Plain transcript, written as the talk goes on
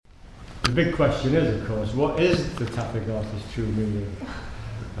The big question is, of course, what is the Tathagata's true meaning?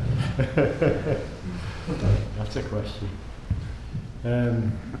 That's a question.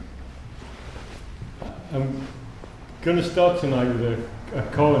 I'm going to start tonight with a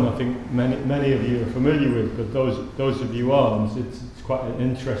koan I think many of you are familiar with, but those of you who aren't, it's quite an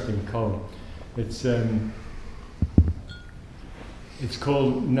interesting koan. It's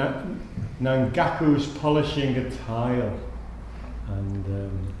called Nangaku's Polishing a Tile, and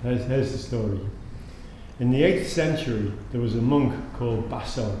here's the story. In the 8th century, there was a monk called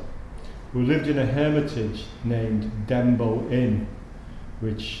Baso who lived in a hermitage named Dembo Inn,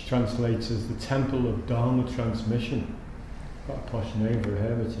 which translates as the Temple of Dharma Transmission. Quite a posh name for a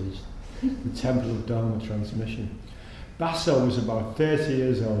hermitage. The Temple of Dharma Transmission. Baso was about 30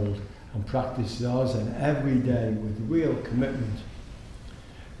 years old and practiced Zazen every day with real commitment.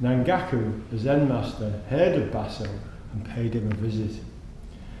 Nangaku, the Zen master, heard of Baso and paid him a visit.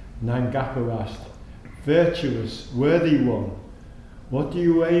 Nangaku asked, "Virtuous, worthy one, what do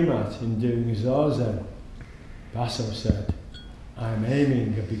you aim at in doing Zazen?" Baso said, "I am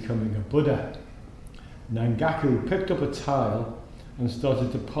aiming at becoming a Buddha." Nangaku picked up a tile and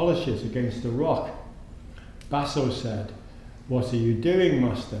started to polish it against a rock. Baso said, "What are you doing,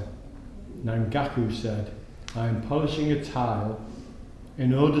 master?" Nangaku said, "I am polishing a tile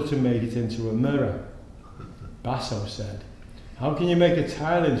in order to make it into a mirror." Baso said, "How can you make a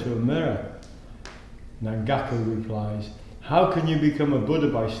tile into a mirror?" Nangaku replies, "How can you become a Buddha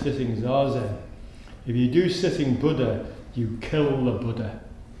by sitting Zazen? If you do sitting Buddha, you kill the Buddha."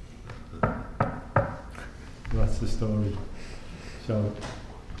 That's the story. So,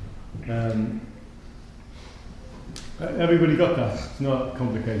 everybody got that? It's not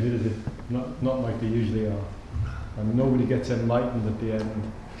complicated, is it? Not like they usually are. And nobody gets enlightened at the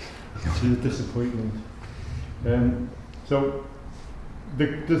end. It's a disappointment. So,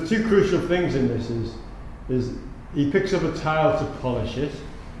 the two crucial things in this is he picks up a tile to polish it,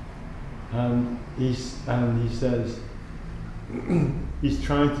 and he says he's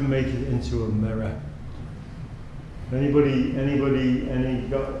trying to make it into a mirror. Anybody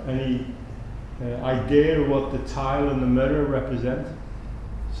got any idea of what the tile and the mirror represent?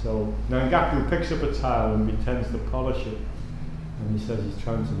 So Nangaku picks up a tile and pretends to polish it, and he says he's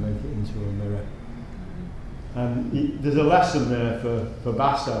trying to make it into a mirror. And there's a lesson there for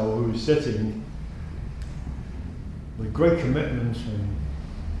Baso, who's sitting with great commitment and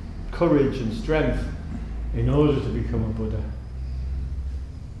courage and strength in order to become a Buddha.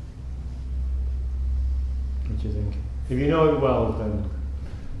 What do you think? If you know it well, then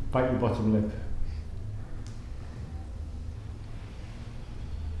bite your bottom lip.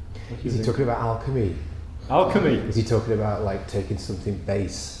 Is he talking about alchemy? Alchemy? Is he talking about like taking something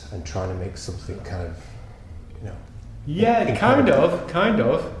base and trying to make something kind of, Yeah, kind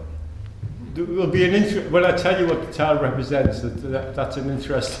of. There will be when I tell you what the tile represents, that's an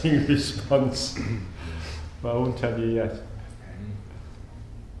interesting response. But I won't tell you yet.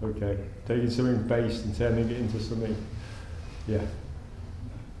 Okay, taking something base and turning it into something. Yeah.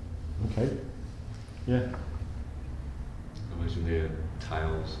 Okay. Yeah. Originally,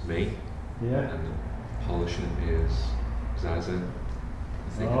 tiles me. Yeah. And the polishing is Zazen.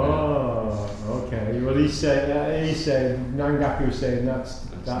 Oh, okay. Well, he's saying Nangaku's saying that's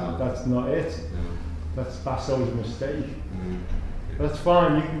not it. No. That's Baso's mistake. Yeah. That's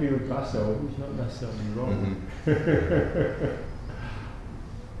fine. You can be with Baso. He's not necessarily wrong. Mm-hmm.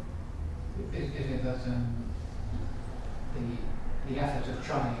 Is it that the effort of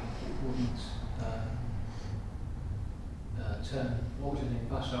trying wouldn't turn what was his name,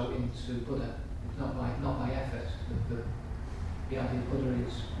 Baso, into Buddha? It's not by effort. The idea of Buddha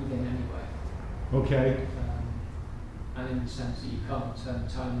is within anyway. Okay. And in the sense that you can't turn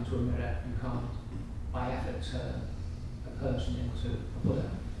time into a mirror, you can't by effort turn a person into a Buddha.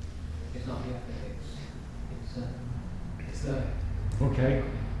 It's not the effort. It's there. Okay.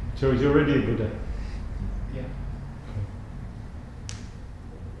 So he's already a Buddha. Yeah.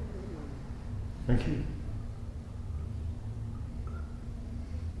 Thank you.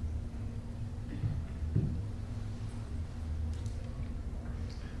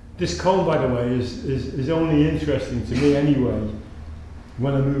 This koan, by the way, is only interesting to me anyway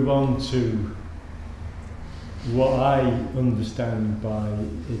when I move on to what I understand by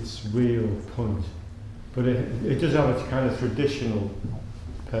its real point. But it does have a kind of traditional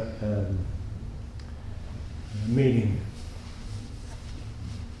meaning.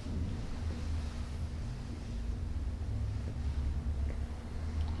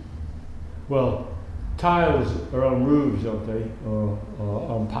 Well, tiles are on roofs, aren't they, or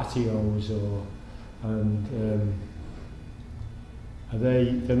on patios, and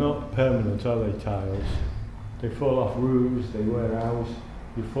they're not permanent, are they, tiles? They fall off roofs, they wear out,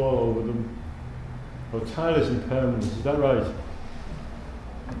 you fall over them. Well, tile isn't permanent, is that right?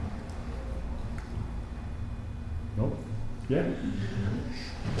 No? Yeah?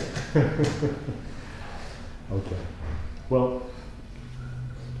 Okay. Well,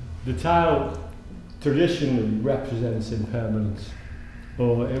 the tile traditionally represents impermanence,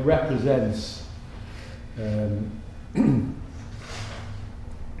 or it represents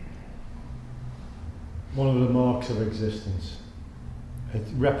one of the marks of existence. It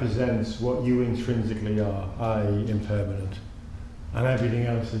represents what you intrinsically are, i.e. impermanent, and everything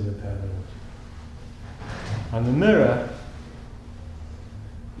else is impermanent. And the mirror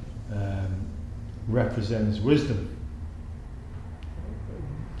represents wisdom.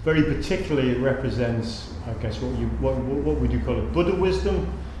 Very particularly, it represents, I guess, what would you call it, Buddha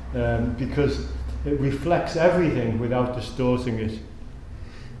wisdom, because it reflects everything without distorting it.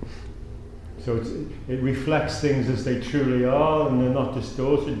 So it reflects things as they truly are, and they're not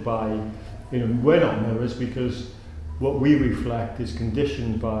distorted by, we're not mirrors because what we reflect is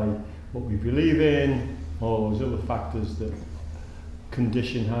conditioned by what we believe in, all those other factors that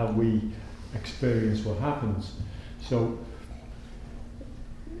condition how we experience what happens. So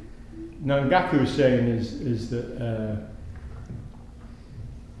Nangaku is saying is that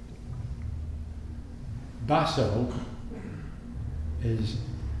Baso is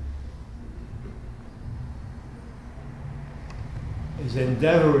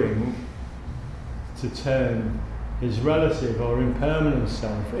endeavouring to turn his relative or impermanent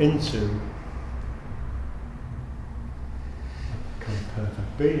self into a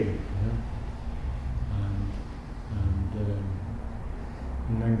perfect being.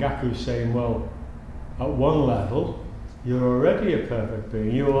 And Nangaku is saying, well, at one level, you're already a perfect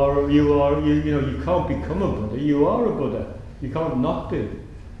being. You can't become a Buddha. You are a Buddha. You can't not be.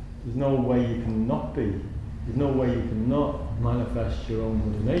 There's no way you can not be. There's no way you can not manifest your own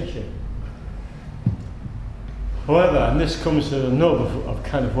Buddha nature. However, and this comes to the nub of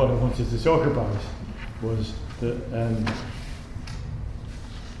kind of what I wanted to talk about, was that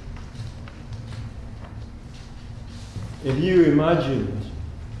if you imagined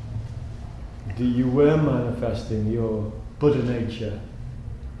that you were manifesting your Buddha nature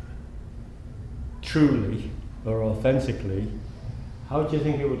truly or authentically, how do you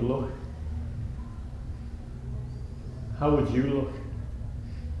think it would look? How would you look?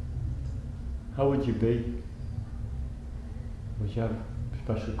 How would you be? Would you have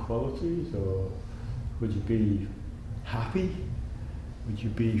special qualities, or would you be happy? Would you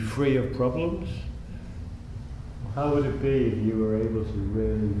be free of problems? How would it be if you were able to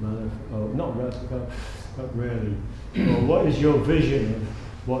really not really, or what is your vision of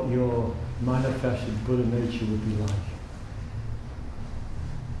what your manifested Buddha nature would be like?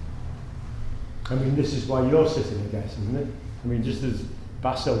 I mean, this is why you're sitting, I guess, isn't it? I mean, just as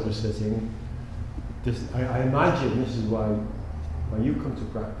Baso was sitting, I imagine this is why you come to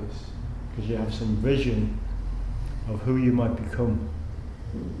practice, because you have some vision of who you might become.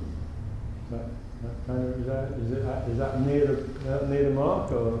 Is that near the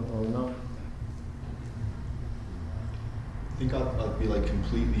mark or not? I think I'd be like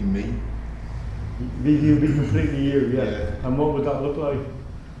completely me. You'd be completely you, yeah. Yeah. And what would that look like?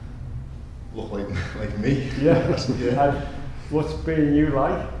 Look like me. Yeah. Yeah. And what's being you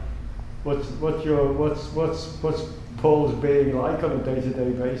like? What's Paul's being like on a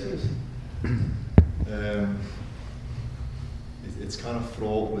day-to-day basis? It's kind of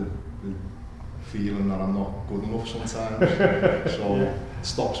fraught with feeling that I'm not good enough sometimes. So yeah. it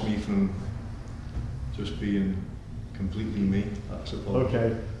stops me from just being completely me, I suppose.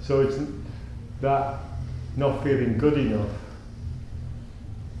 Okay, so it's that not feeling good enough.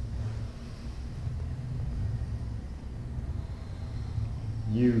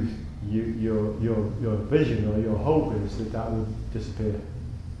 Your vision or your hope is that would disappear.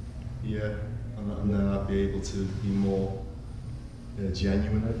 Yeah, and then I'd be able to be more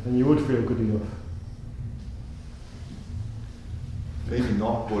genuine. And you would feel good enough. Maybe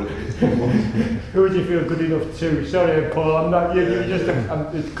not, but who would you feel good enough to? Sorry, Paul, I'm not. You just.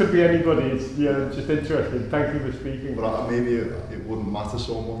 It could be anybody. It's just interesting. Thank you for speaking. But maybe it wouldn't matter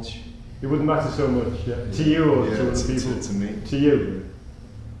so much. It wouldn't matter so much, yeah. To you or to other people? To me. To you.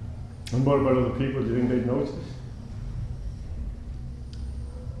 And what about other people? Do you think they'd notice?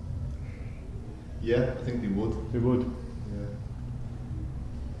 Yeah, I think they would. They would. Yeah.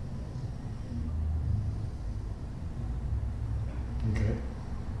 Okay.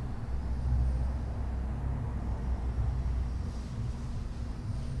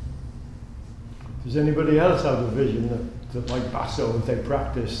 Does anybody else have a vision that like basso, if they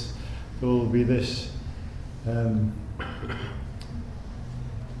practice, there will be this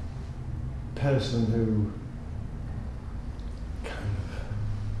person who kind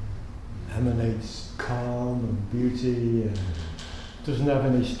of emanates calm and beauty and doesn't have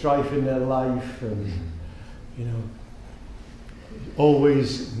any strife in their life, and you know,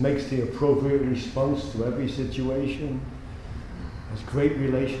 always makes the appropriate response to every situation, has great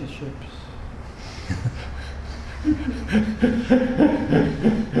relationships. Do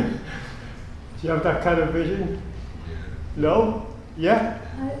you have that kind of vision? No? Yeah?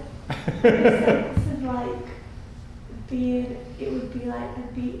 In the sense of like being, it would be like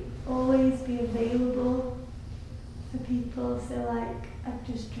I'd always be available for people, so like I'd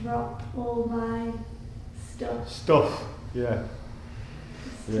just drop all my stuff. Yeah.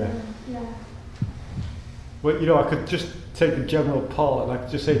 Yeah. Well, you know, I could just take a general poll and I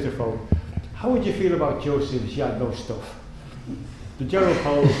could just say to folk, how would you feel about Josie if she had no stuff? The general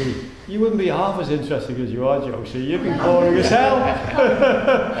poll would be, you wouldn't be half as interesting as you are, Josie. You'd be boring as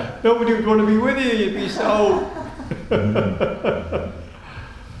hell. Nobody would want to be with you. You'd be so...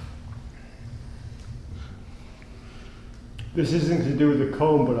 This isn't to do with the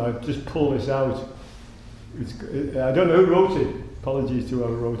comb, but I've just pulled this out. I don't know who wrote it. Apologies to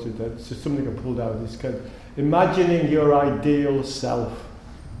whoever wrote it. That's just something I pulled out. It's kind of imagining your ideal self.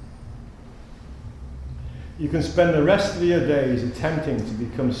 You can spend the rest of your days attempting to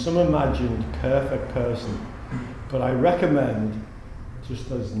become some imagined perfect person, but I recommend,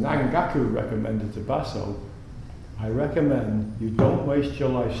 just as Nangaku recommended to Basso, I recommend you don't waste your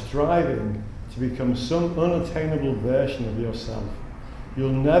life striving to become some unattainable version of yourself.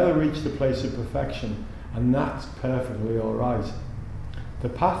 You'll never reach the place of perfection, and that's perfectly all right. The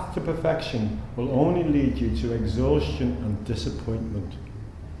path to perfection will only lead you to exhaustion and disappointment.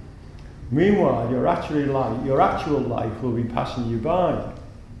 Meanwhile, your actual life will be passing you by.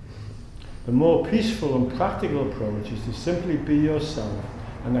 The more peaceful and practical approach is to simply be yourself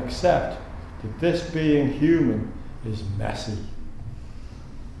and accept that this being human is messy.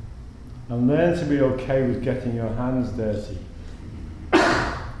 And learn to be okay with getting your hands dirty.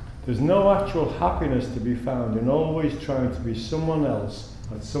 There's no actual happiness to be found in always trying to be someone else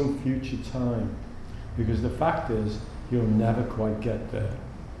at some future time, because the fact is, you'll never quite get there.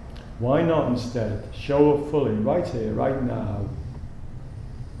 Why not instead show up fully right here, right now?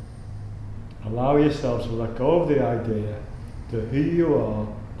 Allow yourself to let go of the idea that who you are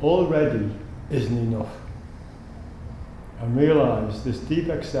already isn't enough. And realize this deep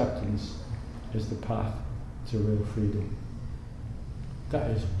acceptance is the path to real freedom. That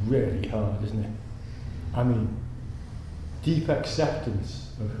is really hard, isn't it? I mean, deep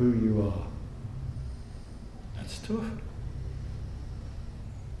acceptance of who you are. That's tough.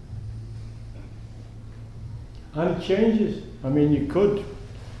 And it changes. I mean, you could,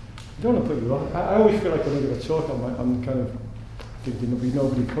 I don't want to put you off. I always feel like when I give a talk, I'm kind of thinking there'll be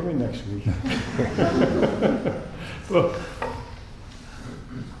nobody coming next week. Well,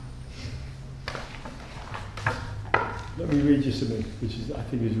 let me read you something, which is, I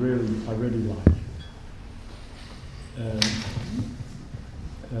think is really, I really like.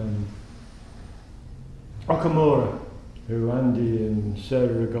 Okamura, who Andy and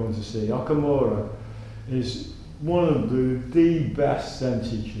Sarah are going to see. Okamura is one of the best Zen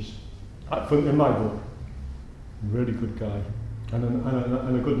teachers in my book. Really good guy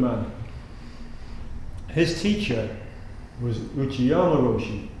and a good man. His teacher was Uchiyama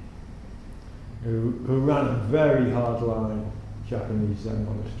Roshi, who ran a very hard-line Japanese Zen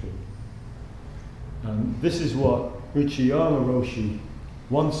monastery. And this is what Uchiyama Roshi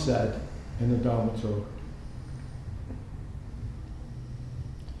once said in the Dharma talk.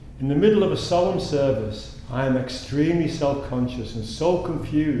 In the middle of a solemn service, I am extremely self-conscious and so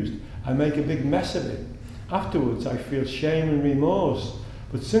confused I make a big mess of it. Afterwards I feel shame and remorse,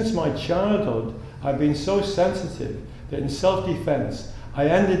 but since my childhood I've been so sensitive that in self-defense I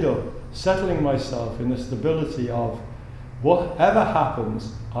ended up settling myself in the stability of whatever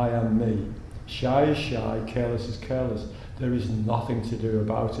happens, I am me. Shy is shy, careless is careless. There is nothing to do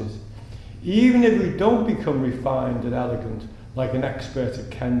about it. Even if we don't become refined and elegant, like an expert at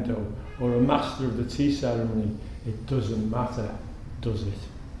kendo or a master of the tea ceremony, it doesn't matter, does it?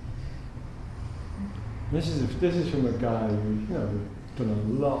 This is from a guy who's done a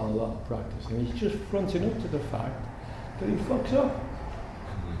lot of practice, and he's just fronting up to the fact that he fucks up.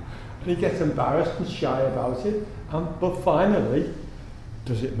 And he gets embarrassed and shy about it, but finally,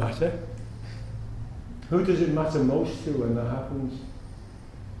 does it matter? Who does it matter most to when that happens?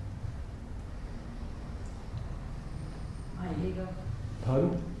 My ego.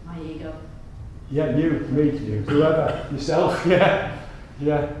 Pardon? My ego. Yeah, you, me, whoever, yourself, yeah.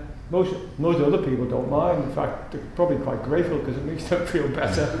 Most other people don't mind. In fact, they're probably quite grateful because it makes them feel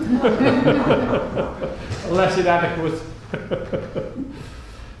better. Less inadequate.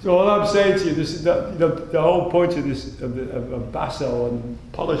 So all I'm saying to you, the whole point of this, of Basel and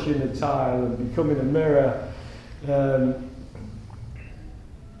polishing the tile and becoming a mirror,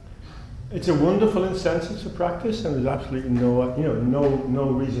 it's a wonderful incentive to practice, and there's absolutely no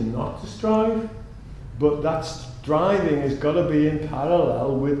reason not to strive. But that striving has got to be in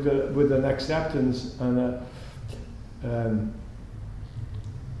parallel with an acceptance and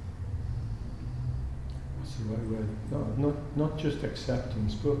what's the right word? Not just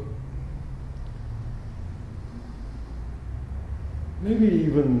acceptance, but maybe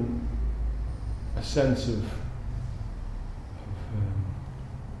even a sense of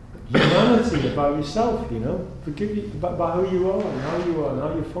humanity about yourself, forgive you about who you are and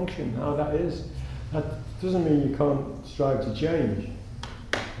how you function, how that is. That doesn't mean you can't strive to change.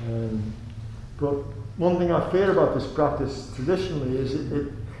 But one thing I fear about this practice traditionally is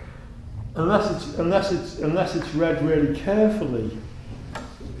it unless it's read really carefully,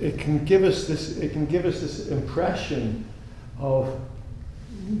 it can give us this impression of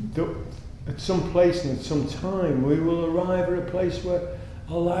at some place and at some time we will arrive at a place where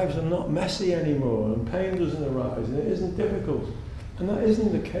our lives are not messy anymore and pain doesn't arise and it isn't difficult. And that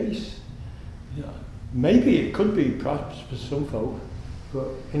isn't the case. Maybe it could be perhaps for some folk, but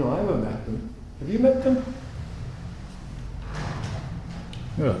I haven't met them. Have you met them?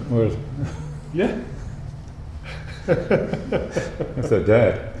 Yeah, well, yeah. If they're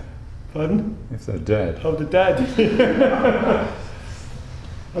dead. Pardon? If they're dead. Oh, the dead.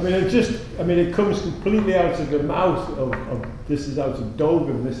 it comes completely out of the mouth of this is out of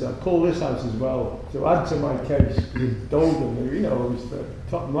Dogen. I pull this out as well to add to my case. Dogen, was the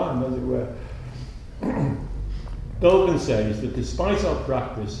top man, as it were. Dogen says that despite our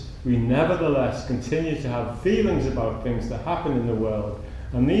practice, we nevertheless continue to have feelings about things that happen in the world,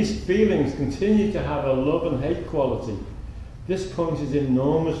 and these feelings continue to have a love and hate quality. This point is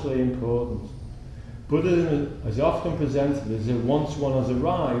enormously important. Buddhism is often presented as if once one has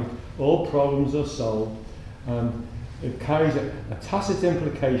arrived, all problems are solved, and it carries a tacit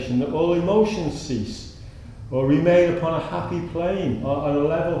implication that all emotions cease or remain upon a happy plane, or on a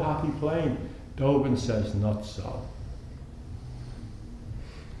level happy plane. Dogen says not so.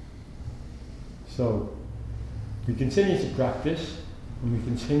 So we continue to practice and we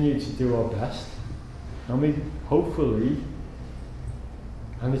continue to do our best, and we hopefully,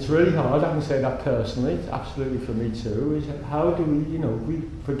 and it's really hard, I can say that personally, it's absolutely for me too, is how do we, we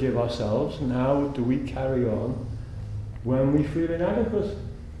forgive ourselves, and how do we carry on when we feel inadequate,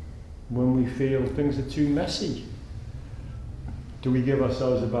 when we feel things are too messy. Do we give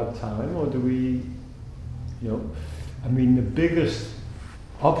ourselves a bad time, or do we, the biggest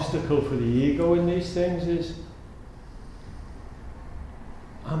obstacle for the ego in these things is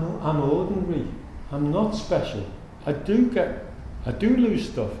I'm ordinary, I'm not special. I do lose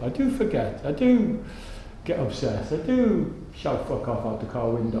stuff, I do forget, I do get obsessed, I do shout fuck off out the car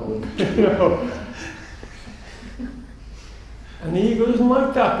window, And the ego doesn't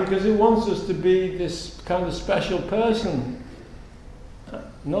like that because it wants us to be this kind of special person,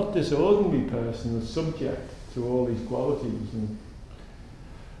 not this ordinary person that's subject to all these qualities. And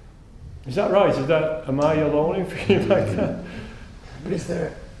is that right? Am I alone in feeling like that? But is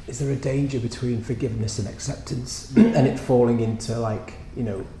there a danger between forgiveness and acceptance and it falling into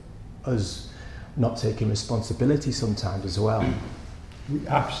us not taking responsibility sometimes as well? We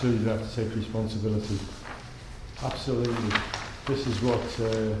absolutely have to take responsibility. Absolutely. This is what,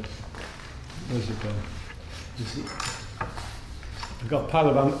 where's it gone? I've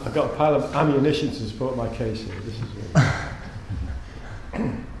got a pile of ammunition to support my case here. This is it.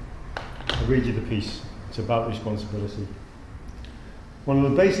 I'll read you the piece. It's about responsibility. One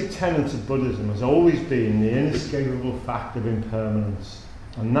of the basic tenets of Buddhism has always been the inescapable fact of impermanence.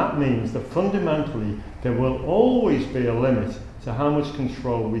 And that means that fundamentally there will always be a limit to how much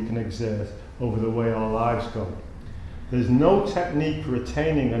control we can exert over the way our lives go. There's no technique for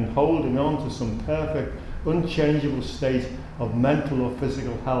attaining and holding on to some perfect, unchangeable state of mental or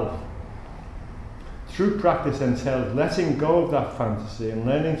physical health. True practice entails letting go of that fantasy and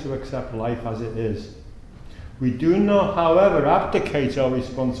learning to accept life as it is. We do not, however, abdicate our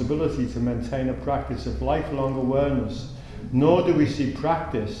responsibility to maintain a practice of lifelong awareness, nor do we see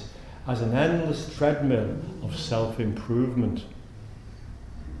practice as an endless treadmill of self-improvement.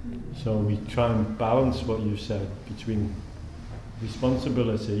 So we try and balance what you said between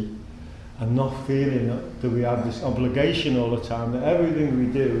responsibility and not feeling that we have this obligation all the time, that everything we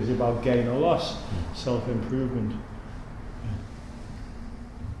do is about gain or loss, self-improvement.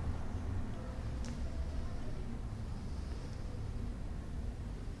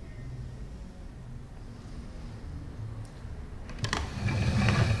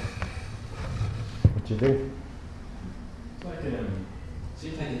 What do you think? It's like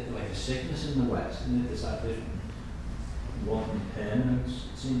seems like a sickness in the West, isn't it? It's like this one permanence.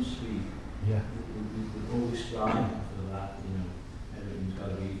 It seems to be. Yeah. We're always striving for that. You know, everything's got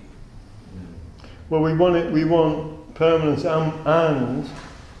to be. You know. Well, we want permanence and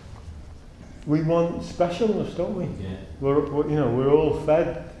we want specialness, don't we? Yeah. We're all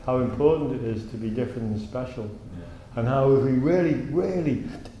fed how important it is to be different and special. Yeah. And how if we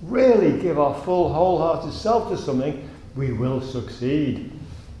really give our full, wholehearted self to something, we will succeed.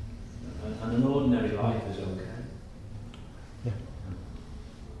 And an ordinary life is okay. Yeah.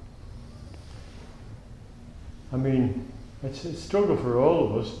 I mean, it's a struggle for all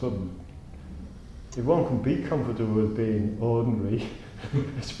of us, but if one can be comfortable with being ordinary,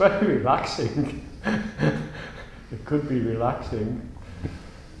 it's very relaxing. It could be relaxing.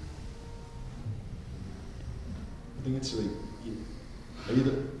 I think it's like, I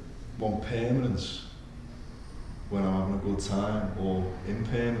either want permanence when I'm having a good time, or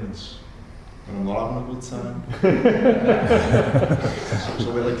impermanence when I'm not having a good time. So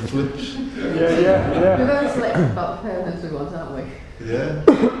we're like flips. Yeah. We're very selective about the permanence we want, aren't we? Yeah.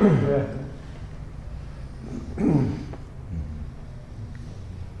 Yeah.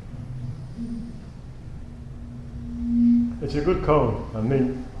 It's a good code. I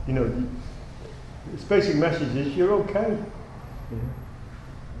mean, its basic message is you're okay.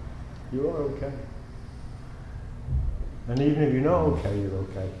 You are okay. And even if you're not okay, you're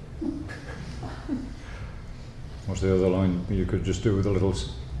okay. What's the other line you could just do with a little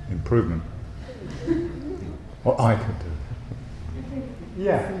improvement? What I could do.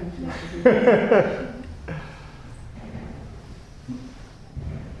 Yeah.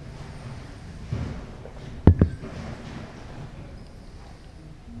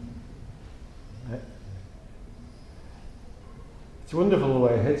 It's wonderful the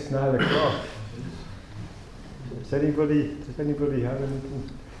way it hits 9 o'clock. Does anybody have anything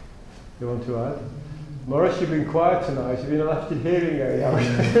they want to add? Maurice, you've been quiet tonight. You've been left in hearing aid.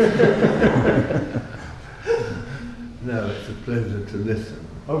 No, it's a pleasure to listen.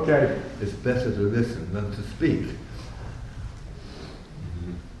 Okay. It's better to listen than to speak.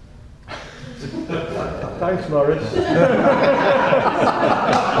 Thanks, Maurice.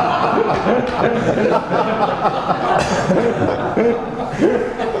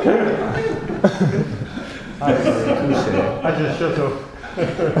 I just shut up.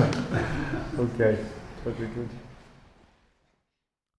 Okay, that'd be good.